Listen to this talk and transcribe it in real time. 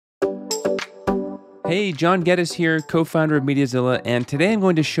Hey, John Geddes here, co-founder of MediaZilla, and today I'm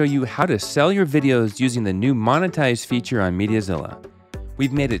going to show you how to sell your videos using the new Monetize feature on MediaZilla.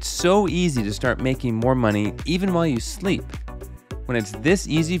 We've made it so easy to start making more money even while you sleep. When it's this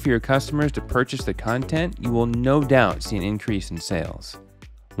easy for your customers to purchase the content, you will no doubt see an increase in sales.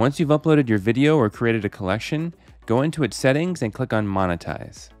 Once you've uploaded your video or created a collection, go into its settings and click on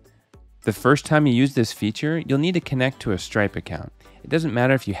Monetize. The first time you use this feature, you'll need to connect to a Stripe account. It doesn't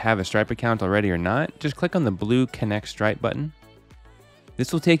matter if you have a Stripe account already or not, just click on the blue Connect Stripe button.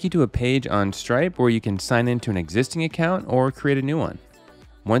 This will take you to a page on Stripe where you can sign into an existing account or create a new one.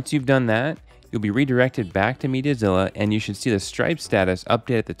 Once you've done that, you'll be redirected back to MediaZilla and you should see the Stripe status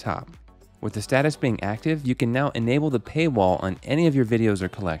update at the top. With the status being active, you can now enable the paywall on any of your videos or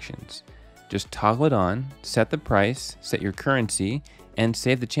collections. Just toggle it on, set the price, set your currency, and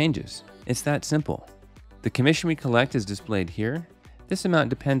save the changes. It's that simple. The commission we collect is displayed here. This amount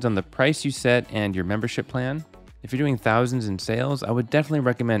depends on the price you set and your membership plan. If you're doing thousands in sales, I would definitely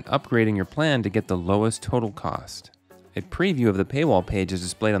recommend upgrading your plan to get the lowest total cost. A preview of the paywall page is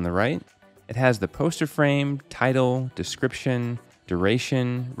displayed on the right. It has the poster frame, title, description,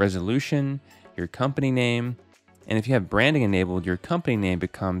 duration, resolution, your company name, and if you have branding enabled, your company name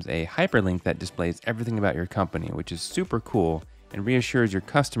becomes a hyperlink that displays everything about your company, which is super cool and reassures your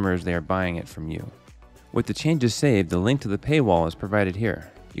customers they are buying it from you. With the changes saved, the link to the paywall is provided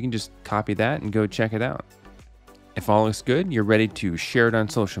here. You can just copy that and go check it out. If all looks good, you're ready to share it on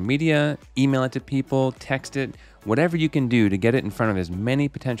social media, email it to people, text it, whatever you can do to get it in front of as many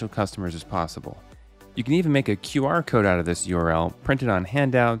potential customers as possible. You can even make a QR code out of this URL, print it on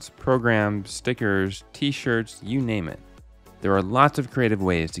handouts, programs, stickers, t-shirts, you name it. There are lots of creative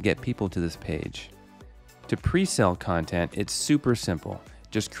ways to get people to this page. To pre-sell content, it's super simple.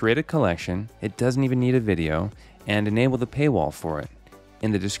 Just create a collection, it doesn't even need a video, and enable the paywall for it.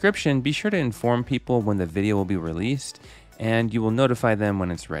 In the description, be sure to inform people when the video will be released, and you will notify them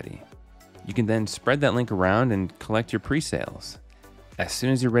when it's ready. You can then spread that link around and collect your pre-sales. As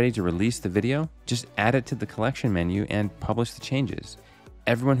soon as you're ready to release the video, just add it to the collection menu and publish the changes.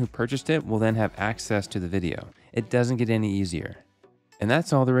 Everyone who purchased it will then have access to the video. It doesn't get any easier. And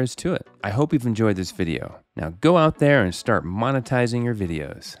that's all there is to it. I hope you've enjoyed this video. Now go out there and start monetizing your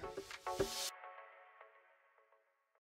videos.